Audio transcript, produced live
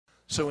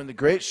So in the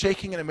great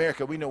shaking in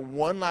America, we know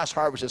one last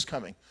harvest is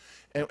coming.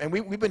 And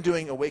we've been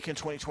doing Awaken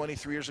 2020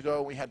 3 years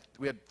ago. We had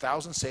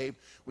thousands saved.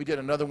 We did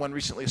another one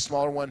recently, a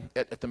smaller one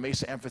at the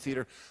Mesa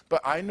Amphitheater. But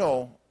I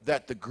know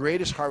that the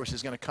greatest harvest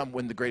is going to come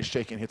when the greatest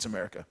shaking hits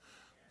America.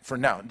 For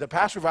now. The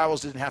past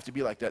revivals didn't have to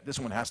be like that. This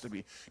one has to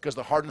be, because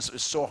the hardness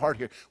is so hard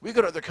here. We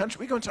go to other countries.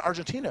 We go into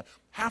Argentina.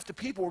 Half the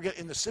people were getting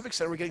in the Civic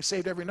Center were getting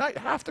saved every night.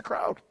 Half the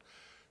crowd.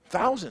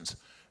 Thousands.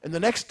 And the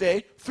next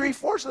day,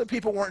 3/4 of the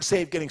people weren't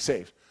saved getting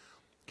saved.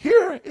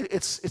 Here,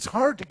 it's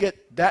hard to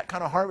get that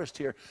kind of harvest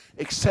here,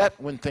 except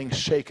when things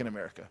shake in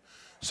America.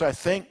 So I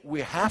think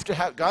we have to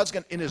have, God's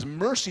going to, in his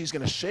mercy, he's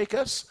going to shake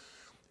us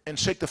and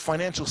shake the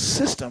financial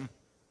system,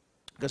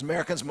 because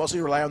Americans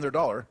mostly rely on their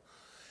dollar.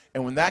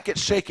 And when that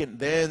gets shaken,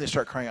 then they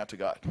start crying out to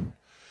God.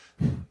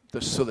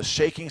 So the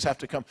shakings have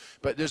to come.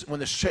 But when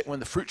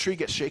the fruit tree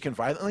gets shaken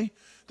violently,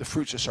 the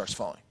fruit just starts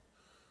falling.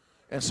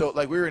 And so,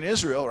 like, we were in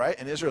Israel, right?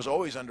 And Israel's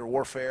always under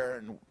warfare,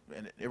 and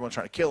everyone's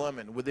trying to kill them,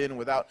 and within and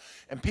without.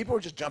 And people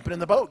were just jumping in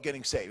the boat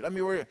getting saved. I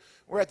mean,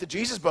 we're at the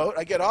Jesus boat.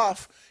 I get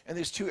off, and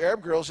these 2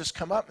 Arab girls just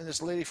come up, and this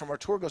lady from our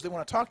tour goes, they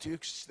want to talk to you,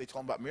 because they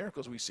told them about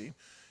miracles we see.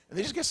 And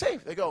they just get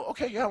saved. They go,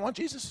 okay, yeah, I want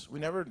Jesus. We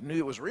never knew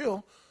it was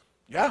real.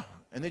 Yeah,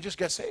 and they just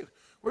get saved.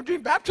 We're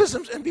doing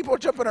baptisms, and people are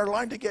jumping our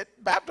line to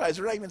get baptized.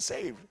 They're not even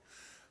saved.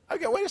 I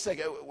go, wait a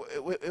second.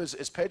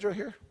 Is Pedro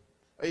here?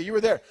 Oh, you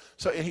were there.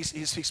 So he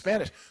speaks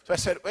Spanish. So I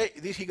said,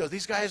 wait. He goes,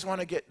 these guys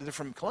want to get, they're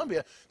from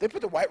Colombia. They put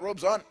the white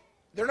robes on.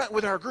 They're not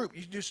with our group.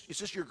 It's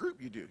just your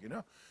group you do, you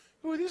know.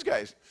 Who are these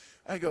guys?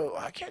 I go,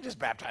 I can't just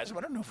baptize them.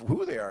 I don't know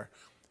who they are.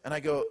 And he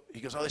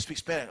goes, oh, they speak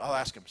Spanish. I'll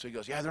ask him. So he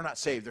goes, yeah, they're not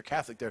saved. They're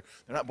Catholic. They're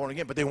not born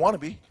again, but they want to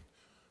be.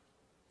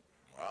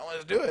 Well,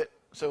 let's do it.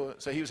 So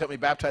he was helping me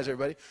baptize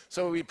everybody.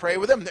 So we pray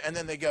with them, and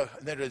then they go,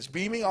 and then it's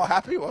beaming, all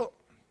happy. Well,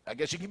 I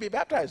guess you can be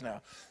baptized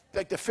now.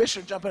 Like the fish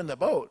are jumping in the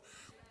boat.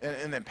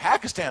 And then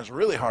Pakistan's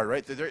really hard,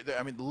 right?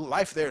 I mean,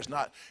 life there is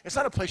not, it's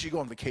not a place you go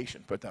on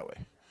vacation, put it that way.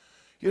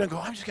 You don't go,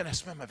 I'm just going to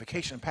spend my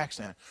vacation in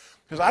Pakistan.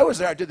 Because I was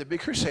there, I did the big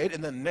crusade,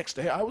 and then the next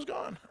day I was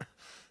gone.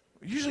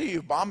 Usually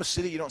you bomb a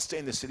city, you don't stay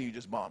in the city you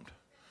just bombed.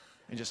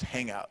 And just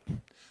hang out.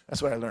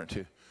 That's what I learned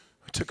too.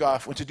 We took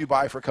off, went to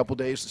Dubai for a couple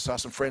days, saw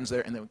some friends there,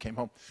 and then we came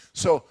home.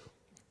 So,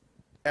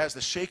 as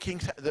the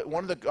shaking,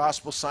 one of the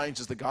gospel signs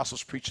is the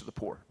gospel's preached to the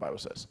poor, the Bible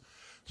says.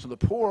 So the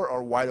poor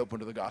are wide open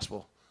to the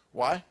gospel.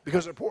 Why?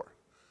 Because they're poor.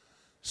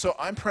 So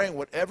I'm praying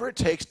whatever it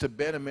takes to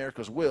bend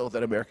America's will,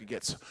 that America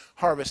gets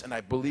harvest, and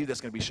I believe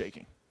that's going to be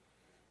shaking.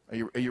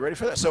 Are you ready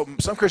for that? So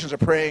some Christians are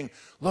praying,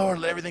 Lord,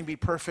 let everything be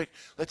perfect.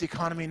 Let the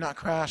economy not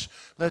crash.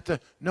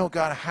 No,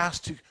 God has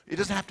to. It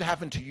doesn't have to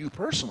happen to you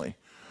personally.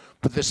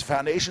 But the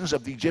foundations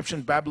of the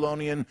Egyptian,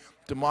 Babylonian,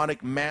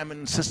 demonic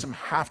mammon system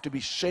have to be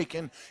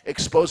shaken,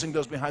 exposing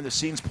those behind the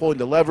scenes, pulling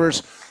the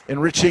levers,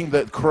 enriching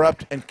the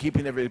corrupt, and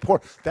keeping everybody poor.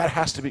 That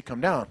has to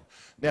come down.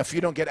 Now, if you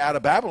don't get out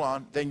of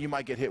Babylon, then you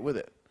might get hit with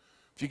it.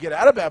 If you get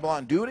out of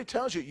Babylon, do what it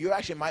tells you. You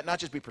actually might not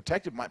just be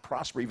protected, might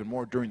prosper even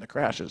more during the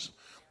crashes.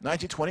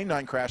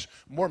 1929 crash,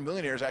 more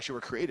millionaires actually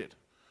were created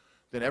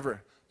than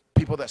ever.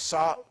 People that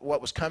saw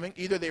what was coming,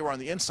 either they were on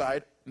the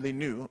inside, they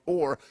knew,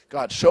 or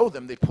God showed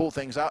them, they pulled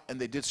things out, and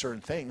they did certain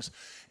things,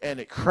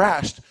 and it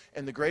crashed,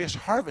 and the greatest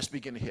harvest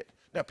began to hit.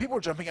 Now, people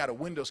were jumping out of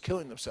windows,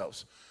 killing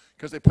themselves,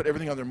 because they put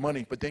everything on their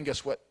money, but then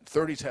guess what?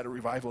 30s had a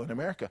revival in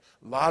America.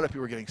 A lot of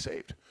people were getting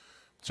saved.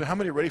 So how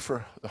many are ready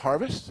for the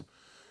harvest?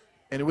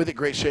 And with it,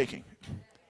 great shaking.